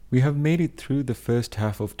We have made it through the first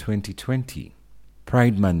half of 2020.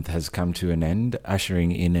 Pride Month has come to an end,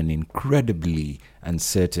 ushering in an incredibly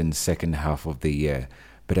uncertain second half of the year.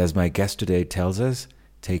 But as my guest today tells us,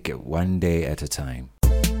 take it one day at a time.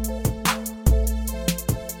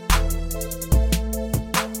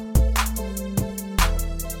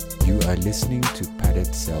 You are listening to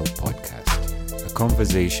Padded Cell Podcast, a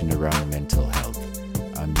conversation around mental health.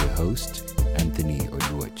 I'm your host, Anthony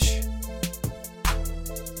Oluoch.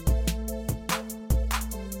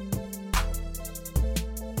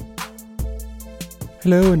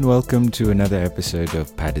 Hello and welcome to another episode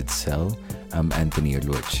of Padded Cell. I'm Anthony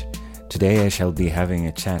Oluoch. Today I shall be having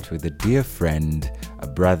a chat with a dear friend, a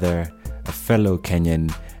brother, a fellow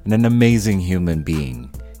Kenyan, and an amazing human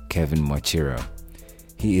being, Kevin Mwachiro.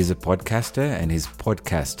 He is a podcaster, and his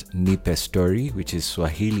podcast, Nipe Story, which is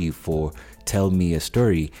Swahili for Tell Me a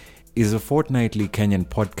Story, is a fortnightly Kenyan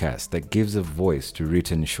podcast that gives a voice to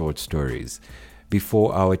written short stories.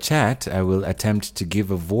 Before our chat, I will attempt to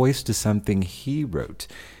give a voice to something he wrote.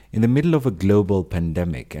 In the middle of a global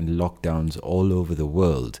pandemic and lockdowns all over the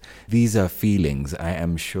world, these are feelings I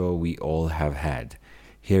am sure we all have had.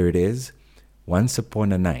 Here it is, Once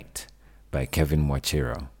Upon a Night by Kevin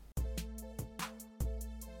Mwachiro.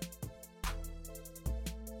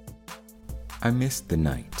 I missed the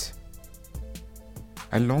night.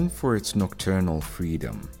 I long for its nocturnal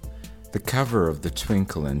freedom, the cover of the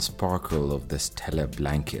twinkle and sparkle of the stellar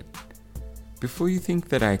blanket. Before you think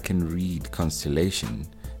that I can read constellation,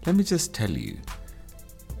 let me just tell you,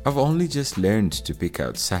 I've only just learned to pick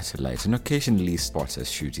out satellite and occasionally spot a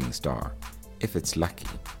shooting star, if it's lucky.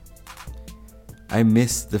 I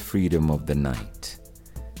miss the freedom of the night,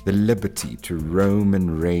 the liberty to roam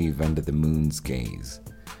and rave under the moon's gaze.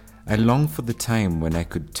 I long for the time when I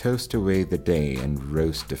could toast away the day and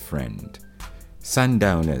roast a friend.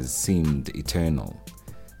 Sundowners seemed eternal,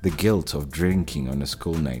 the guilt of drinking on a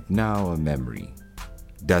school night now a memory.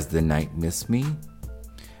 Does the night miss me?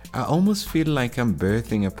 I almost feel like I'm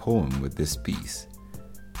birthing a poem with this piece,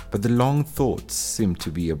 but the long thoughts seem to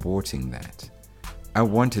be aborting that. I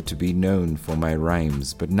wanted to be known for my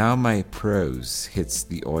rhymes, but now my prose hits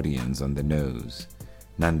the audience on the nose.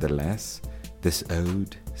 Nonetheless, this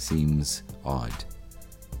ode seems odd,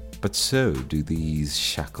 but so do these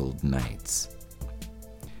shackled nights.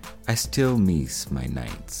 I still miss my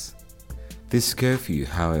nights. This curfew,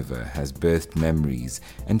 however, has birthed memories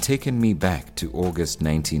and taken me back to August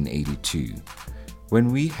 1982,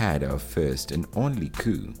 when we had our first and only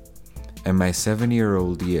coup, and my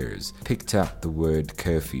 7-year-old ears picked up the word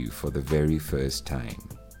curfew for the very first time.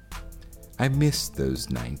 I miss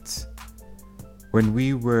those nights. When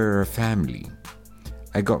we were a family,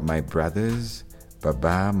 I got my brothers,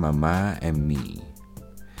 Baba, Mama, and me.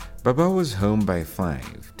 Baba was home by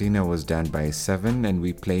 5, dinner was done by 7, and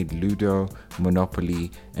we played Ludo,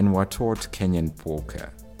 Monopoly, and Watot Kenyan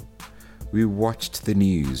poker. We watched the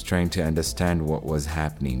news trying to understand what was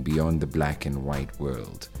happening beyond the black and white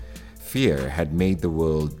world. Fear had made the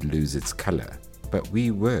world lose its color, but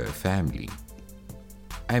we were family.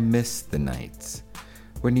 I miss the nights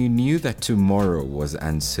when you knew that tomorrow was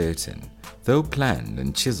uncertain, though planned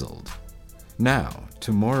and chiseled. Now,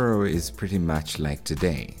 tomorrow is pretty much like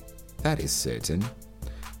today. That is certain.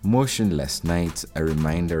 Motionless nights, a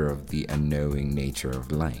reminder of the unknowing nature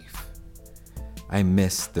of life. I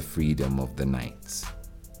miss the freedom of the nights.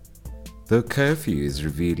 Though curfew is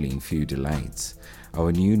revealing few delights,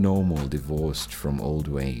 our new normal divorced from old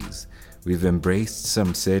ways, we've embraced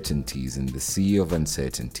some certainties in the sea of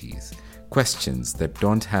uncertainties. Questions that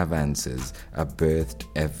don't have answers are birthed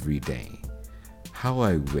every day. How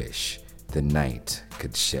I wish the night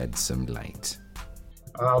could shed some light.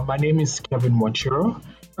 My name is Kevin Mwachiro.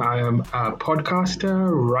 I am a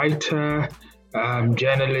podcaster, writer,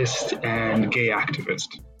 journalist, and gay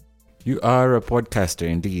activist. You are a podcaster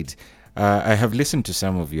indeed. I have listened to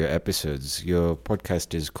some of your episodes. Your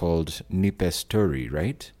podcast is called Nipe Story,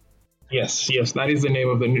 right? Yes, that is the name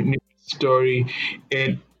of the Nipe Story.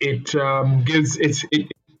 It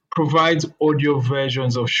provides audio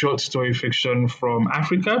versions of short story fiction from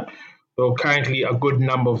Africa. So currently, a good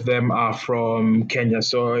number of them are from Kenya.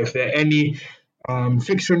 So if there are any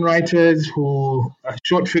fiction writers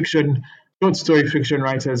short story fiction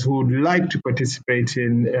writers who would like to participate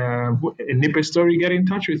in Nipe Story, get in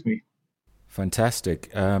touch with me.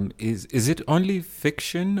 Fantastic. Is it only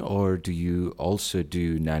fiction, or do you also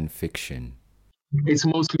do non-fiction? It's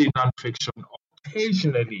mostly non-fiction.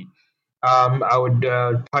 Occasionally, I would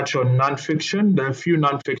touch on nonfiction. There are a few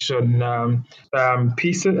nonfiction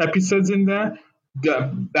episodes in there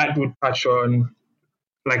that would touch on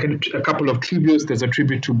like a couple of tributes. There's a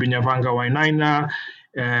tribute to Binyavanga Wainaina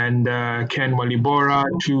and Ken Walibora,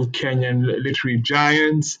 two Kenyan literary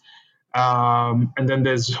giants. And then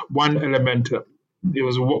there's one element. It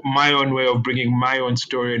was my own way of bringing my own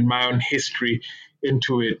story and my own history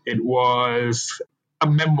into it. It was a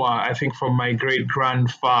memoir, I think, from my great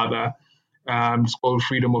grandfather. It's called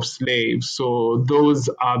Freedom of Slaves. So those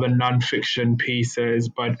are the nonfiction pieces,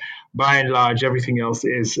 but by and large, everything else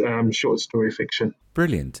is short story fiction.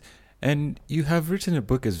 Brilliant. And you have written a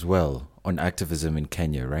book as well on activism in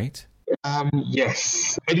Kenya, right?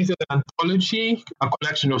 Yes, edited an anthology, a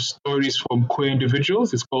collection of stories from queer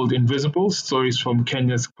individuals. It's called Invisible Stories from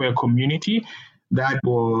Kenya's Queer Community. That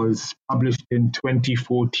was published in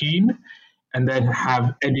 2014. And then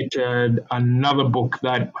have edited another book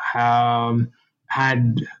that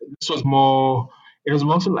had, this was more, it was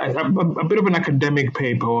mostly like a bit of an academic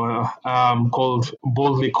paper called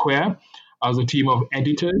Boldly Queer. I was a team of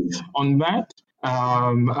editors on that.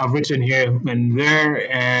 I've written here and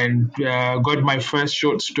there and got my first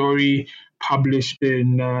short story published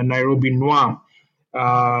in Nairobi Noir,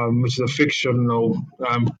 which is a fictional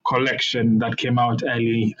collection that came out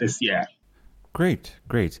early this year. Great,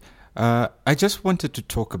 great. I just wanted to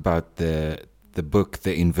talk about the book,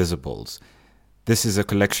 The Invisibles. This is a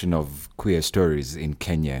collection of queer stories in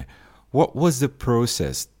Kenya. What was the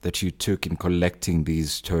process that you took in collecting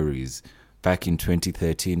these stories back in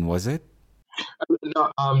 2013, was it? No,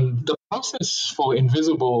 the process for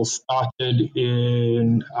Invisible started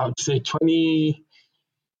in, I would say, late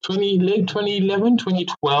 2011,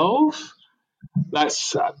 2012.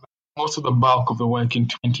 That's most of the bulk of the work in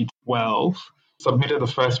 2012. Submitted the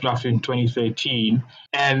first draft in 2013,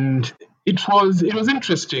 and it was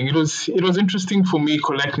interesting. It was interesting for me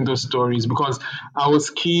collecting those stories because I was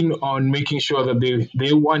keen on making sure that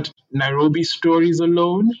they weren't Nairobi stories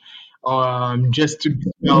alone, just to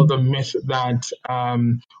dispel the myth that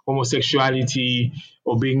homosexuality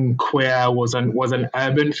or being queer was an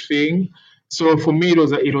urban thing. So for me,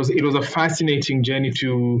 it was a fascinating journey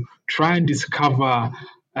to try and discover,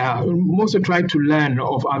 also try to learn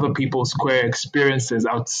of other people's queer experiences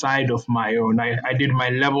outside of my own. I did my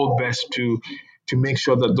level best to make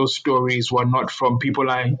sure that those stories were not from people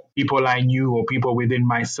I knew or people within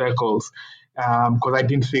my circles, because I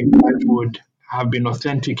didn't think that would have been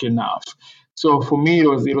authentic enough. So for me, it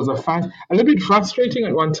was a little bit frustrating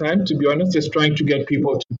at one time, to be honest, just trying to get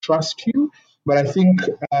people to trust you. But I think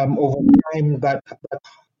over time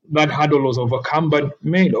that hurdle was overcome. But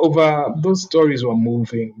made over those stories were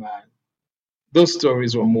moving, man. Those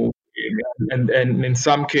stories were moving, and in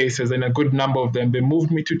some cases, in a good number of them, they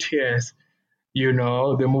moved me to tears. They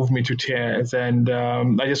moved me to tears, and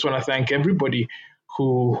I just want to thank everybody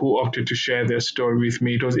who opted to share their story with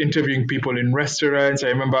me. It was interviewing people in restaurants. I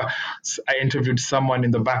remember I interviewed someone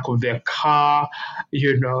in the back of their car,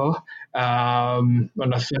 on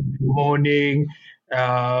a Sunday morning.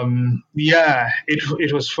 Yeah,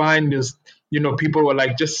 it was fine. People were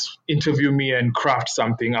like, just interview me and craft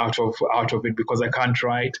something out of it because I can't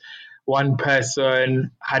write. One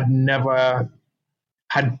person had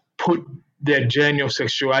put their journey of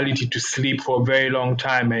sexuality to sleep for a very long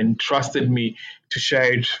time and trusted me to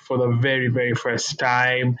share it for the very, very first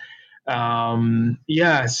time.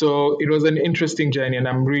 Yeah, so it was an interesting journey, and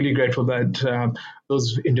I'm really grateful that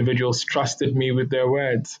those individuals trusted me with their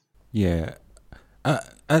words. Yeah.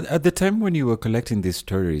 At the time when you were collecting these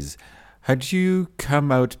stories, had you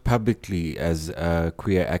come out publicly as a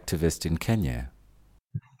queer activist in Kenya?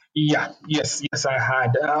 Yeah, yes, I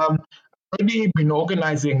had. Already been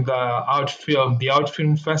organizing the Out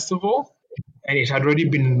Film Festival, and it had already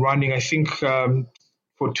been running, I think,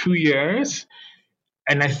 for 2 years.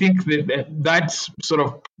 And I think that's sort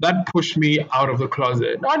of that pushed me out of the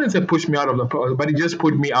closet. Not to say push me out of the closet, but it just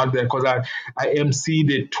put me out there because I emceed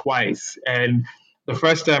it twice, and the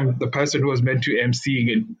first time the person who was meant to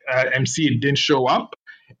MC it didn't show up,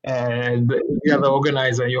 and the other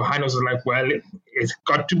organizer Johannes was like, "Well, it's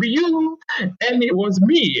got to be you," and it was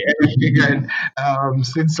me. And I figured,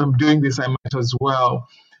 since I'm doing this, I might as well.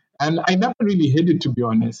 And I never really hid it, to be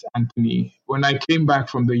honest, Anthony. When I came back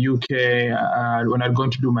from the UK, when I'd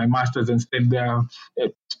gone to do my master's and stayed there,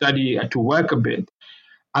 to work a bit,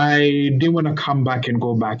 I didn't want to come back and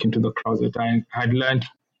go back into the closet. I had learned,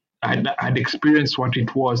 I had experienced what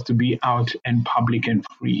it was to be out and public and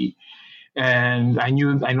free, and I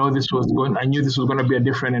knew this was going to be a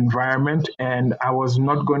different environment, and I was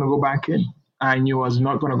not going to go back in. I knew I was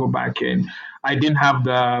not going to go back in. I didn't have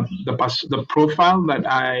the profile that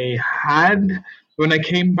I had when I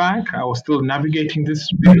came back. I was still navigating this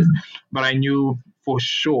space, but I knew for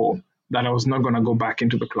sure that I was not going to go back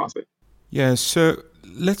into the closet. Yeah, so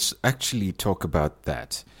let's actually talk about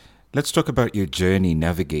that. Let's talk about your journey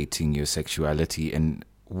navigating your sexuality and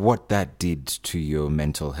what that did to your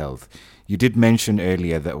mental health. You did mention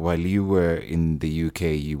earlier that while you were in the UK,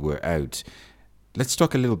 you were out. Let's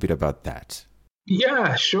talk a little bit about that.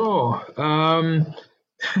 Yeah, sure.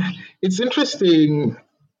 It's interesting.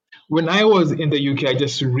 When I was in the UK, I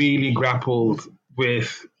just really grappled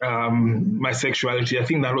with my sexuality. I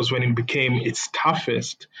think that was when it became its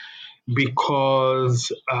toughest because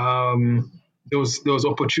there was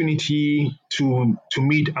opportunity to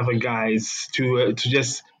meet other guys, to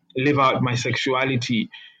just live out my sexuality.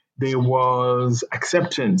 There was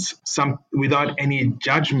acceptance, some without any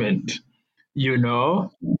judgment, you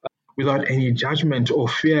know, without any judgment or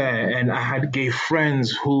fear. And I had gay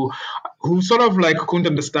friends who sort of like couldn't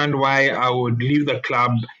understand why I would leave the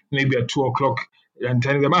club maybe at 2 o'clock and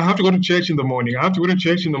telling them I have to go to church in the morning. I have to go to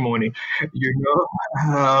church in the morning, you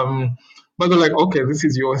know. But they're like, okay, this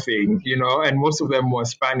is your thing, you know. And most of them were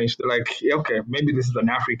Spanish. They're like, "Yeah, okay, maybe this is an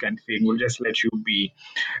African thing. We'll just let you be,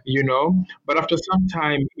 you know." But after some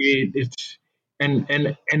time,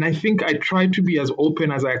 and I think I tried to be as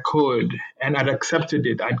open as I could, and I'd accepted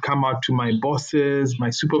it. I'd come out to my bosses, my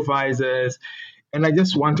supervisors, and I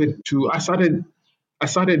just wanted to. I started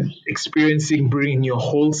experiencing bringing your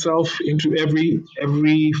whole self into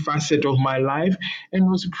every facet of my life, and it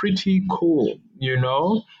was pretty cool, you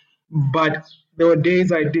know. But there were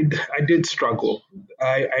days I did struggle.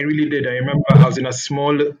 I really did. I remember I was in a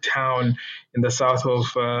small town in the south of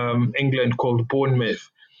England called Bournemouth,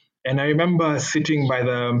 and I remember sitting by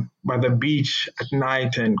the beach at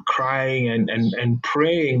night and crying and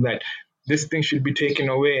praying that this thing should be taken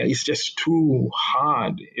away. It's just too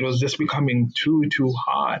hard. It was just becoming too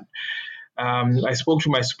hard. I spoke to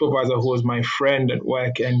my supervisor, who was my friend at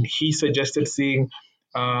work, and he suggested seeing.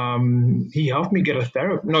 He helped me get a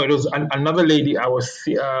therapist. No, it was another lady I was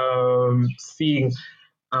seeing,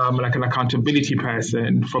 like an accountability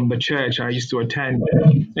person from the church I used to attend,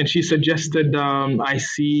 and she suggested I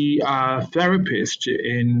see a therapist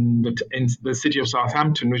in the city of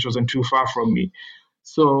Southampton, which wasn't too far from me.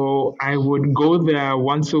 So I would go there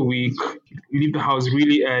once a week, leave the house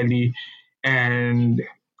really early, and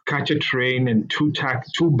catch a train and two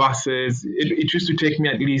buses. It used to take me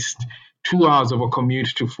at least 2 hours of a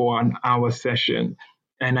commute to for an hour session,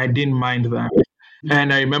 and I didn't mind that.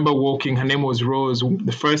 And I remember walking. Her name was Rose.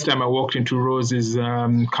 The first time I walked into Rose's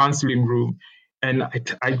counseling room, and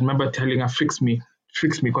I remember telling her, fix me,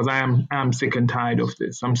 because I am sick and tired of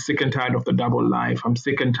this. I'm sick and tired of the double life. I'm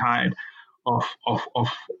sick and tired of of of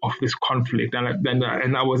of this conflict." And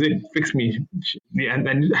that was it. Fix me. And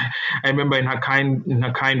then I remember in her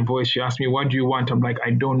kind voice, she asked me, "What do you want?" I'm like,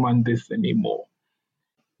 "I don't want this anymore."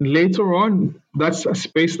 Later on, that's a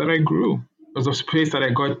space that I grew. It was a space that I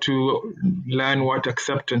got to learn what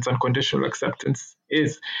acceptance, unconditional acceptance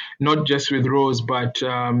is. Not just with Rose, but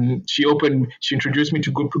she introduced me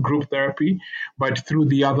to group therapy, but through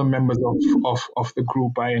the other members of the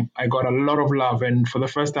group, I got a lot of love. And for the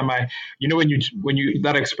first time, when you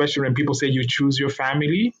that expression when people say you choose your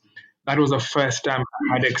family, that was the first time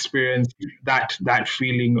I had experienced that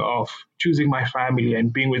feeling of choosing my family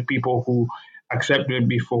and being with people who accepted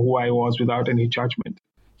me for who I was without any judgment.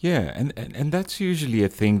 Yeah, and that's usually a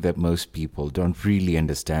thing that most people don't really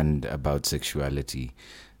understand about sexuality.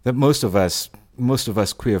 That most of us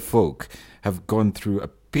queer folk have gone through a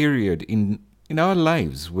period in our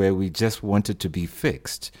lives where we just wanted to be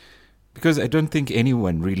fixed. Because I don't think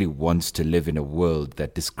anyone really wants to live in a world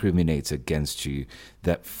that discriminates against you,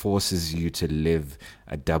 that forces you to live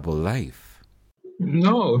a double life.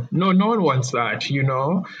 No, no, no one wants that,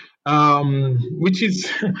 which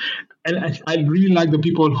is, and I really like the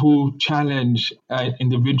people who challenge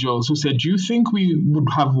individuals who said, "Do you think we would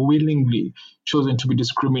have willingly chosen to be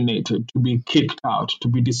discriminated, to be kicked out, to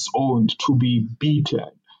be disowned, to be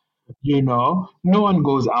beaten?" No one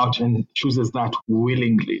goes out and chooses that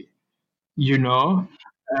willingly, you know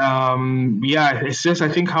yeah, it's just, I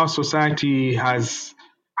think, how society has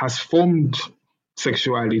formed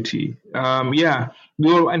sexuality. Yeah,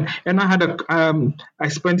 well, and I had a I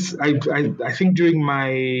spent I think during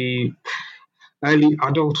my early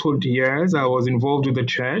adulthood years, I was involved with the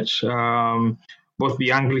church, both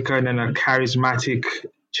the Anglican and a charismatic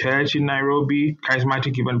church in Nairobi,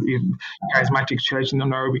 charismatic church in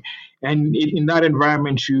Nairobi. And in that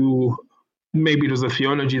environment, maybe it was a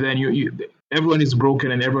theology then, everyone is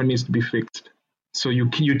broken and everyone needs to be fixed. So you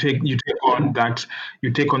take on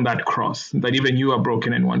that cross that even you are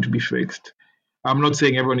broken and want to be fixed. I'm not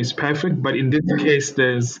saying everyone is perfect, but in this case,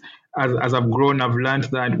 as I've grown, I've learned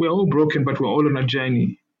that we're all broken, but we're all on a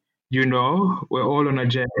journey. We're all on a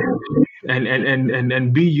journey,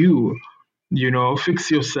 and be you.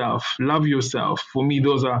 Fix yourself, love yourself. For me,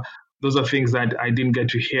 those are things that I didn't get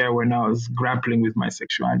to hear when I was grappling with my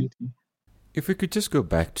sexuality. If we could just go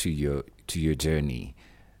back to your journey,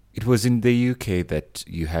 it was in the UK that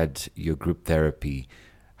you had your group therapy.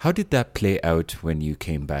 How did that play out when you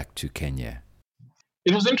came back to Kenya?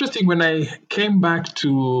 It was interesting when I came back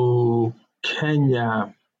to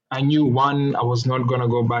Kenya. I knew one, I was not going to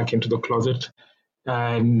go back into the closet.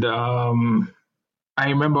 And I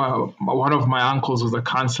remember one of my uncles was a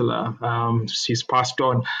counselor. He's passed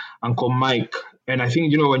on, Uncle Mike. And I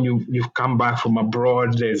think when you've come back from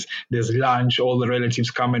abroad, there's lunch, all the relatives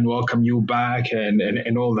come and welcome you back,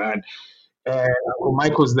 and all that. And Uncle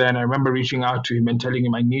Mike was there, and I remember reaching out to him and telling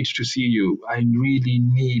him, "I need to see you. I really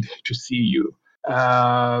need to see you."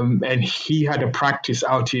 And he had a practice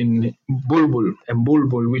out in Bulbul,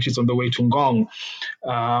 which is on the way to Ngong,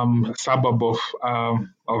 a suburb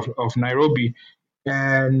of Nairobi.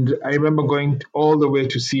 And I remember going all the way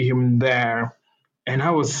to see him there. And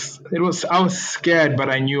I was scared, but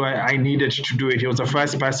I knew I needed to do it. He was the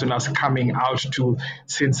first person I was coming out to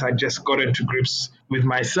since I just got into grips with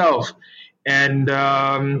myself. And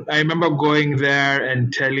I remember going there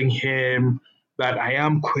and telling him that I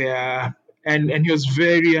am queer, and he was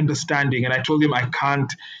very understanding. And I told him I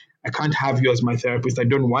can't have you as my therapist. I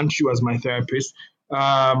don't want you as my therapist.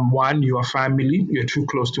 One, you are family, you're too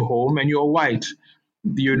close to home, and you're white.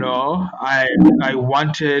 I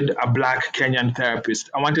wanted a black Kenyan therapist.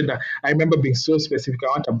 I remember being so specific. I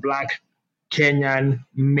want a black Kenyan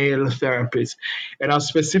male therapist. And I was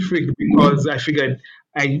specific because I figured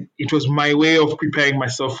it was my way of preparing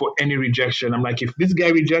myself for any rejection. I'm like, if this guy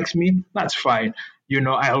rejects me, that's fine.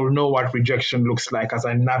 I'll know what rejection looks like as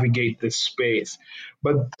I navigate this space.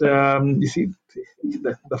 But you see,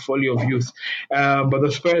 the folly of youth. But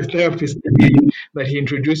the first therapist that he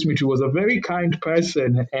introduced me to was a very kind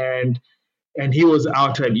person, and he was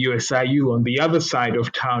out at USIU on the other side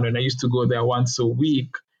of town, and I used to go there once a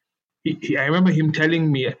week. I remember him telling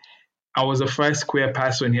me I was the first queer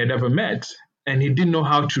person he had ever met, and he didn't know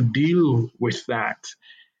how to deal with that.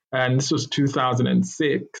 And this was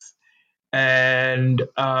 2006, and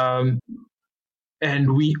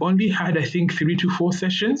we only had, I think, 3 to 4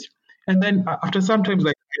 sessions. And then after sometimes,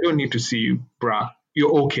 like, I don't need to see you, bruh.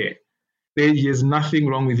 You're okay. There's nothing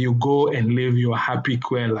wrong with you. Go and live your happy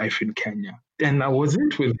queer life in Kenya. And that was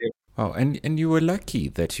it with him. Oh, and you were lucky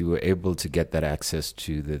that you were able to get that access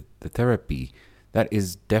to the therapy. That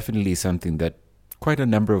is definitely something that quite a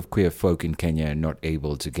number of queer folk in Kenya are not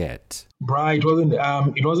able to get. Bruh,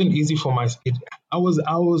 it wasn't easy for my it, I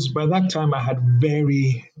was by that time I had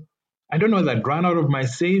very, I don't know, that ran out of my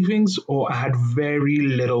savings, or I had very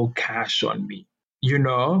little cash on me. You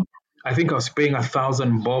know, I think I was paying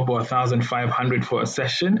 1,000 bob or 1,500 for a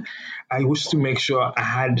session. I used to make sure I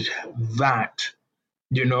had that,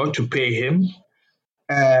 to pay him.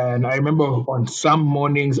 And I remember on some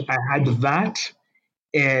mornings I had that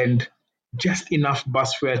and just enough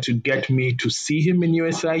bus fare to get me to see him in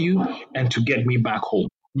USIU and to get me back home,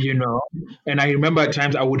 you know. And I remember at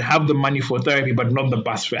times I would have the money for therapy, but not the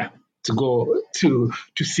bus fare to go to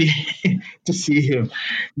see to see him,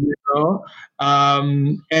 you know.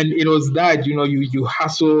 And it was that, you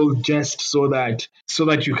hustle just so that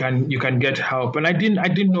you can get help. And I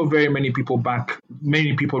didn't know many people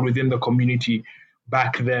within the community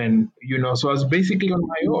back then, so I was basically on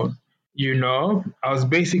my own. I was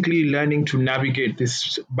basically learning to navigate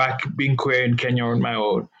this back being queer in Kenya on my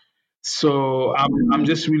own. So I'm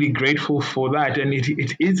just really grateful for that. And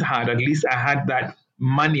it is hard. At least I had that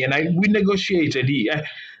money, and we negotiated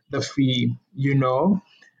the fee,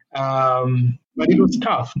 but it was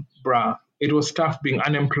tough, bruh. It was tough being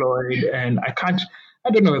unemployed, and I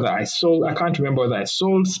don't know whether I can't remember whether I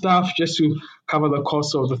sold stuff just to cover the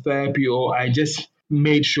cost of the therapy, or I just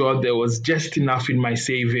made sure there was just enough in my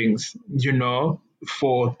savings,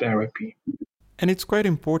 for therapy. And it's quite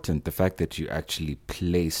important the fact that you actually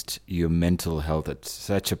placed your mental health at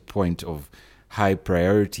such a point of high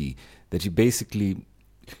priority that you basically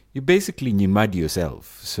mud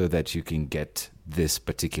yourself so that you can get this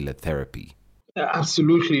particular therapy.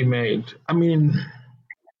 Absolutely, mate. I mean,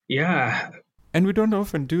 yeah. And we don't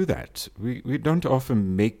often do that. We don't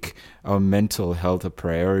often make our mental health a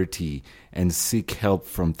priority and seek help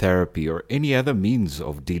from therapy or any other means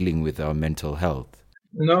of dealing with our mental health.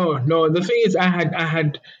 No, no. The thing is, I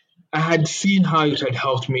had seen how it had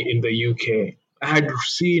helped me in the UK. I had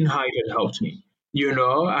seen how it had helped me.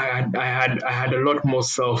 I had a lot more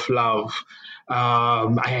self love.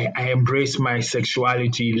 I embraced my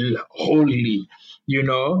sexuality wholly.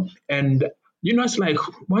 And it's like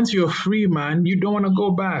once you're free, man, you don't want to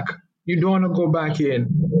go back. You don't want to go back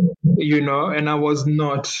in. and I was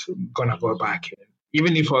not gonna go back in.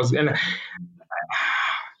 Even if I was, and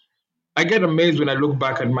I get amazed when I look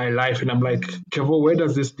back at my life and I'm like, Kevo, where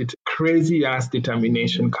does this crazy ass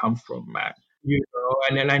determination come from, man?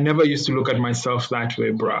 And then I never used to look at myself that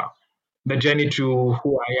way, bruh. The journey to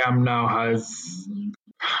who I am now has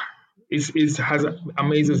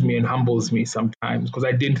amazes me and humbles me sometimes because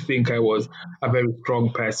I didn't think I was a very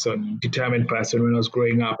strong person, determined person when I was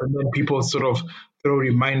growing up. And then people sort of throw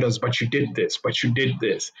reminders, but you did this, but you did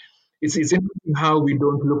this. It's interesting how we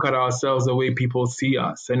don't look at ourselves the way people see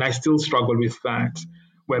us. And I still struggle with that,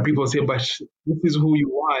 where people say, but this is who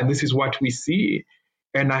you are and this is what we see.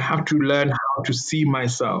 And I have to learn how to see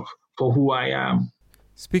myself for who I am.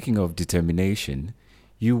 Speaking of determination,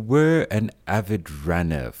 you were an avid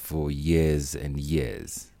runner for years and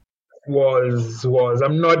years. Was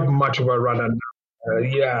I'm not much of a runner now.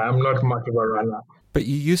 Yeah, I'm not much of a runner. But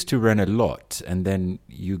you used to run a lot and then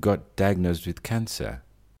you got diagnosed with cancer.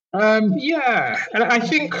 Yeah, and I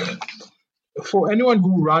think for anyone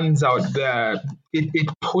who runs out there, it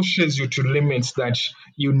pushes you to limits that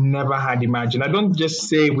you never had imagined. I don't just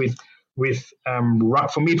say for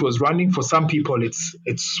me it was running. For some people it's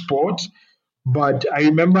sport. But I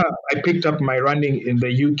remember I picked up my running in the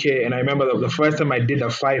UK, and I remember the first time I did a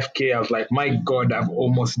 5K, I was like, my God, I've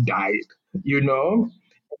almost died, you know?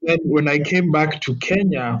 And then when I came back to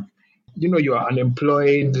Kenya, you are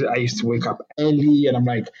unemployed. I used to wake up early, and I'm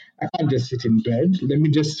like, I can't just sit in bed. Let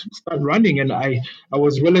me just start running. And I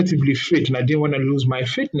was relatively fit, and I didn't want to lose my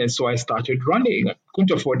fitness, so I started running. I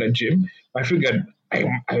couldn't afford a gym. I figured,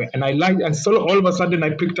 and I liked, and so all of a sudden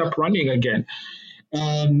I picked up running again.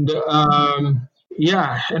 And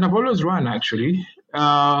yeah, and I've always run actually.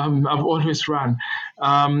 I've always run.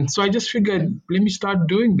 So I just figured, let me start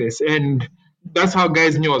doing this. And that's how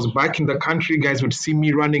guys knew I was back in the country. Guys would see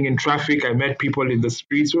me running in traffic. I met people in the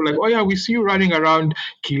streets who were like, oh, yeah, we see you running around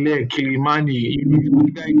Kilimani.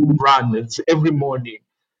 You guys run. It's every morning.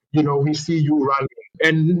 We see you running.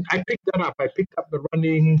 And I picked that up. I picked up the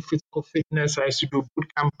running, physical fitness. I used to do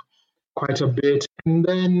boot camp quite a bit,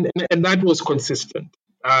 and that was consistent.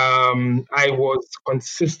 I was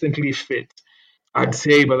consistently fit. I'd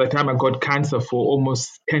say by the time I got cancer for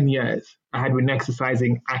almost 10 years, I had been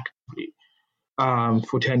exercising actively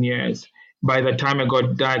for 10 years. By the time I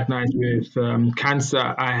got diagnosed with cancer,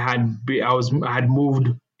 I had moved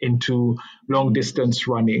into long distance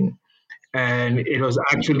running, and it was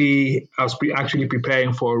actually actually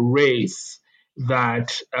preparing for a race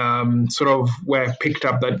that sort of were picked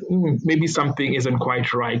up that maybe something isn't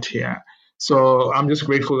quite right here. So I'm just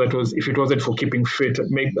grateful that was if it wasn't for keeping fit,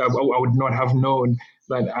 maybe I would not have known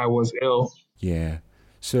that I was ill. Yeah.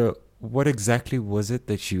 So, what exactly was it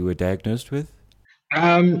that you were diagnosed with?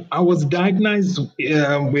 I was diagnosed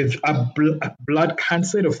with a blood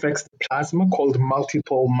cancer. It affects the plasma called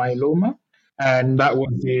multiple myeloma, and that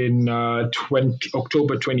was in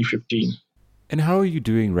October 2015. And how are you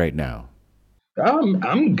doing right now?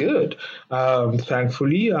 I'm good.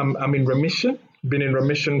 Thankfully, I'm in remission. Been in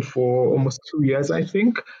remission for almost 2 years, I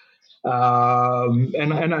think.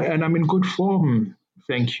 And I'm in good form.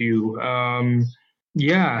 Thank you.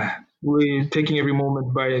 Yeah, we're taking every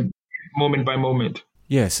moment by moment.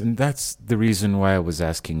 Yes, and that's the reason why I was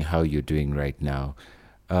asking how you're doing right now,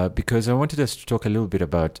 because I wanted us to talk a little bit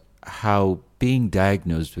about how being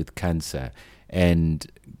diagnosed with cancer and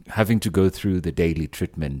having to go through the daily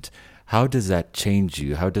treatment, how does that change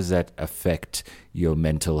you? How does that affect your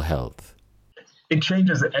mental health? It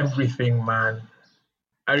changes everything, man.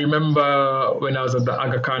 I remember when I was at the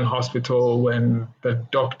Aga Khan hospital when the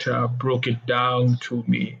doctor broke it down to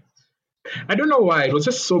me. I don't know why. It was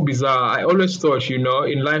just so bizarre. I always thought,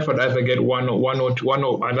 in life I'd either get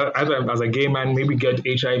either as a gay man, maybe get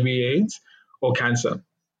HIV/AIDS or cancer.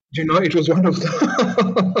 It was one of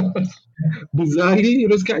the bizarrely, it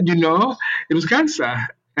was cancer.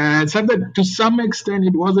 And so that to some extent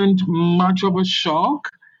it wasn't much of a shock.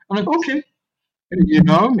 I'm like, okay.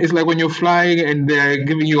 It's like when you're flying and they're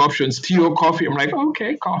giving you options, tea or coffee. I'm like,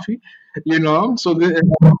 okay, coffee. So that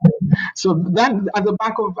at the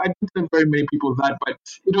back of I didn't tell very many people that, but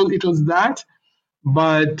it was that.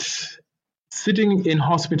 But sitting in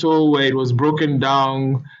hospital where it was broken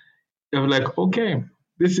down, I was like, okay,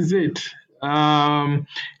 this is it. And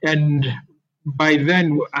by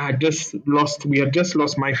then, we had just lost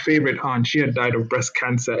my favorite aunt. She had died of breast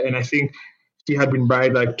cancer, and I think she had been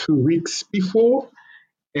buried like 2 weeks before.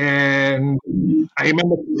 And I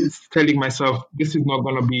remember telling myself, this is not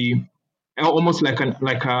going to be almost like a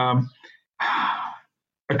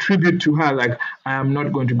tribute to her. Like I am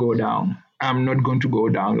not going to go down. I'm not going to go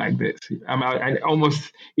down like this. I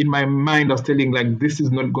almost in my mind I was telling like this is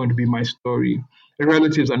not going to be my story. The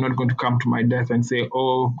relatives are not going to come to my death and say,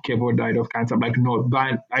 "Oh, Kevo died of cancer." I'm like, no,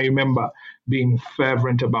 that I remember being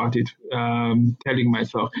fervent about it, telling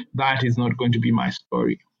myself that is not going to be my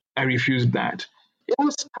story. I refused that. It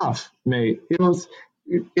was tough, mate. It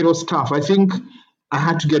was tough. I think I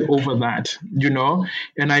had to get over that,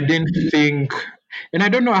 and I didn't think, and I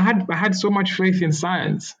don't know. I had so much faith in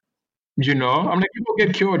science. I'm like, people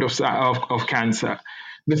get cured of cancer.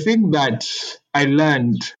 The thing that I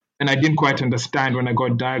learned and I didn't quite understand when I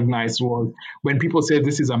got diagnosed was when people say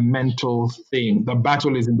this is a mental thing, the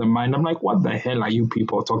battle is in the mind. I'm like, what the hell are you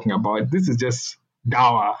people talking about? This is just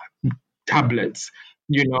dawa tablets.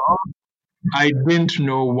 You know, I didn't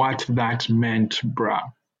know what that meant,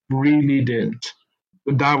 bruh. Really didn't.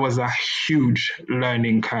 That was a huge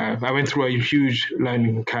learning curve. I went through a huge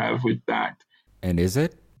learning curve with that. And is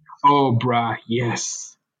it? Oh, bruh,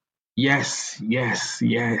 yes. Yes, yes,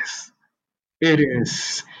 yes. It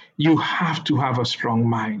is. You have to have a strong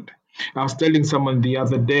mind. I was telling someone the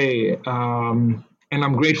other day, and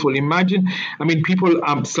I'm grateful. Imagine, I mean, people.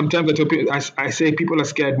 Sometimes I say people are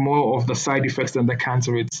scared more of the side effects than the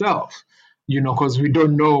cancer itself. Because we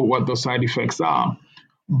don't know what those side effects are.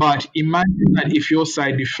 But imagine that if your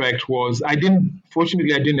side effect was,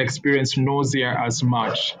 fortunately, I didn't experience nausea as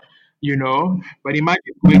much. But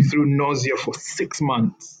imagine going through nausea for 6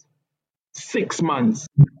 months. 6 months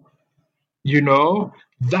you know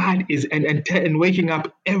that is and waking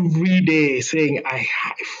up every day saying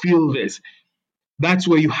feel this. That's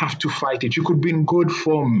where you have to fight it. You could be in good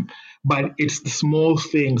form, but it's the small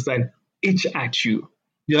things that itch at you,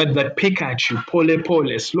 that pick at you, pole,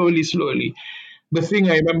 slowly, slowly. The thing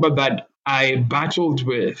I remember that I battled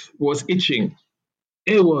with was itching.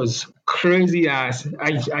 It was crazy as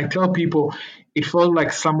I tell people it felt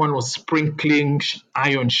like someone was sprinkling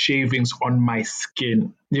iron shavings on my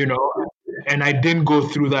skin. And I didn't go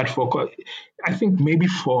through that I think maybe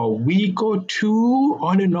for a week or two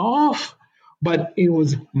on and off, but it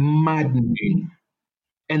was maddening.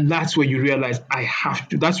 And that's when you realize I have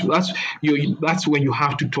to. That's when you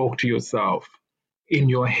have to talk to yourself in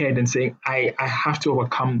your head and saying, I have to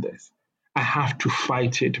overcome this. I have to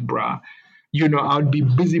fight it, bruh. I'll be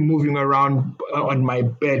busy moving around on my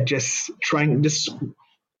bed, squirming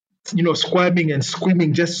and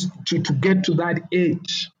screaming just to get to that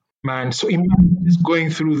age, man. So imagine just going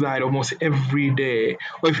through that almost every day,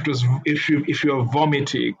 or if you're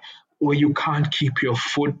vomiting, where you can't keep your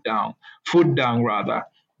foot down rather.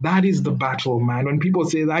 That is the battle, man. When people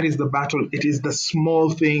say that is the battle, it is the small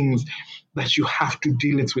things that you have to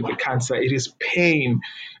deal with the cancer. It is pain,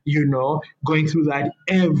 going through that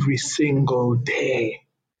every single day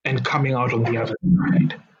and coming out on the other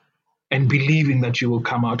side and believing that you will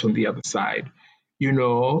come out on the other side. It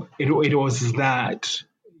was that,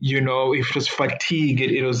 if it was fatigue,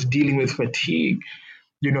 it was dealing with fatigue,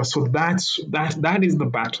 so that is the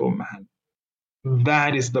battle, man.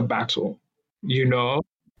 That is the battle, you know.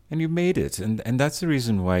 And you made it. And that's the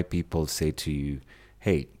reason why people say to you,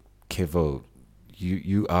 hey, Kevo,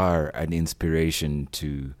 you are an inspiration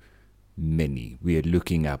to many. We are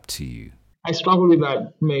looking up to you. I struggle with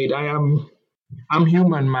that, mate. I'm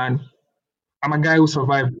human, man. I'm a guy who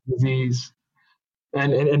survived disease.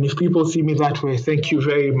 And if people see me that way, thank you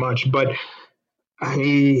very much. But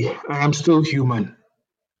I am still human.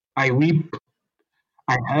 I weep,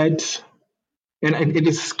 I hurt, and it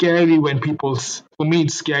is scary for me,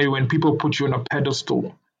 it's scary when people put you on a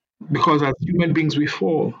pedestal because as human beings, we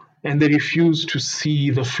fall and they refuse to see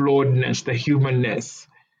the flawedness, the humanness.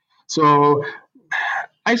 So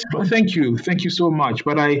thank you so much.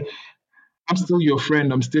 But I'm still your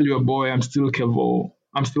friend. I'm still your boy. I'm still Kevo.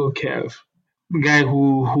 I'm still Kev, guy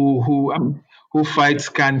who fights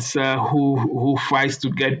cancer, who fights to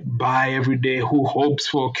get by every day, who hopes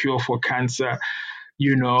for a cure for cancer,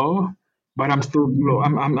 you know. But I'm still,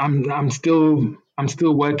 I'm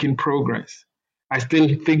still work in progress. I still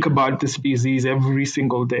think about this disease every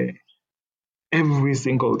single day,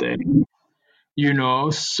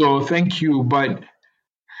 So thank you, but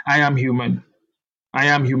I am human. I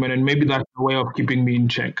am human, and maybe that's a way of keeping me in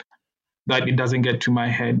check. That it doesn't get to my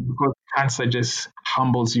head because cancer just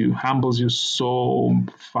humbles you so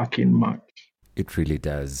fucking much. It really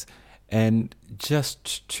does. And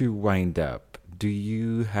just to wind up, do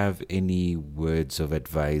you have any words of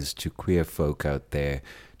advice to queer folk out there,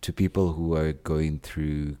 to people who are going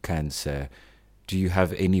through cancer? Do you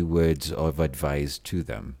have any words of advice to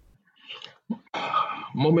them?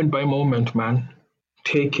 Moment by moment, man.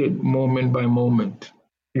 Take it moment by moment.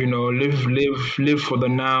 Live for the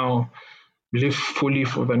now. Live fully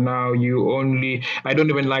for the now. I don't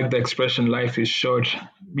even like the expression life is short,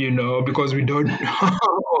 because we don't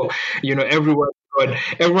know.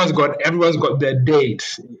 Everyone's got their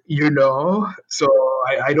date. So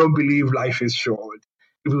I don't believe life is short.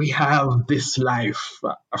 We have this life.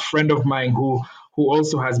 A friend of mine who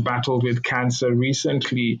also has battled with cancer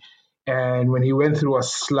recently, and when he went through a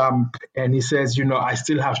slump, and he says, I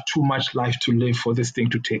still have too much life to live for this thing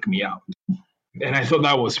to take me out. And I thought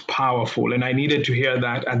that was powerful. And I needed to hear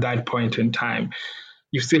that at that point in time.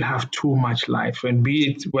 You still have too much life. And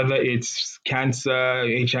be it whether it's cancer,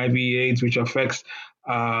 HIV, AIDS, which affects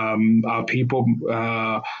our people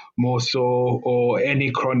more so, or any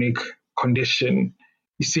chronic condition,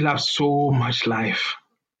 you still have so much life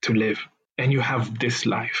to live. And you have this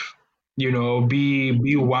life.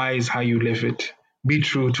 Be wise how you live it. Be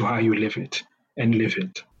true to how you live it and live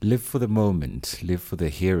it. Live for the moment, live for the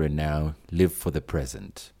here and now, live for the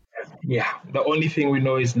present. Yeah, the only thing we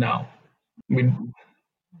know is now. We,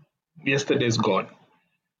 Yesterday's gone.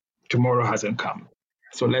 Tomorrow hasn't come.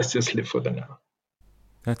 So let's just live for the now.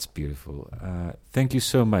 That's beautiful. Thank you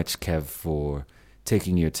so much, Kev, for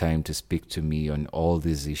taking your time to speak to me on all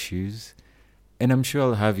these issues. And I'm sure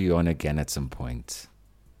I'll have you on again at some point.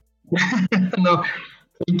 No,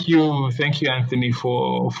 thank you, Anthony,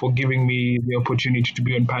 for giving me the opportunity to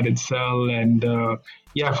be on Padded Cell, and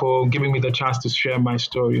for giving me the chance to share my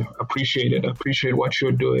story. Appreciate it. Appreciate what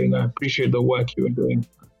you're doing. I appreciate the work you're doing.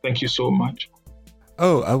 Thank you so much.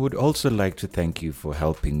 Oh, I would also like to thank you for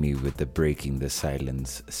helping me with the Breaking the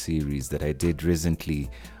Silence series that I did recently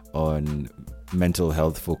on mental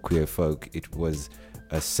health for queer folk. It was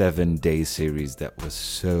a 7-day series that was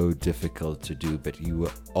so difficult to do, but you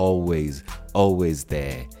were always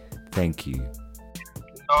there. Thank you.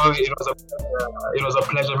 No, it was a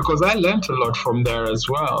pleasure because I learned a lot from there as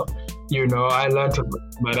well. I learned a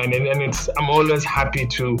lot, and I'm always happy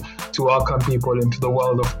to welcome people into the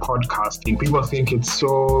world of podcasting. People think it's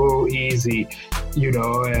so easy,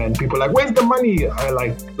 and people are like, where's the money? I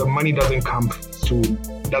like, the money doesn't come soon,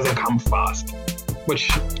 doesn't come fast. But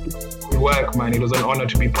good work, man. It was an honor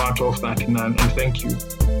to be part of that, and thank you.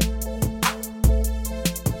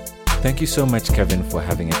 Thank you so much, Kevin, for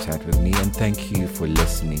having a chat with me, and thank you for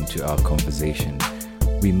listening to our conversation.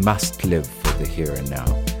 We must live for the here and now,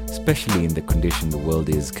 especially in the condition the world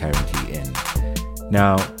is currently in.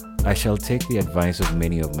 Now, I shall take the advice of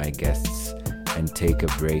many of my guests and take a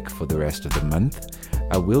break for the rest of the month.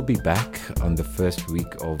 I will be back on the first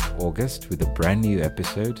week of August with a brand new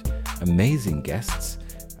episode, amazing guests,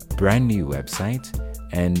 brand new website,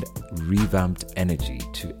 and revamped energy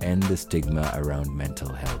to end the stigma around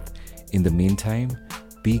mental health. In the meantime,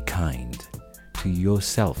 be kind to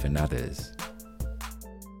yourself and others.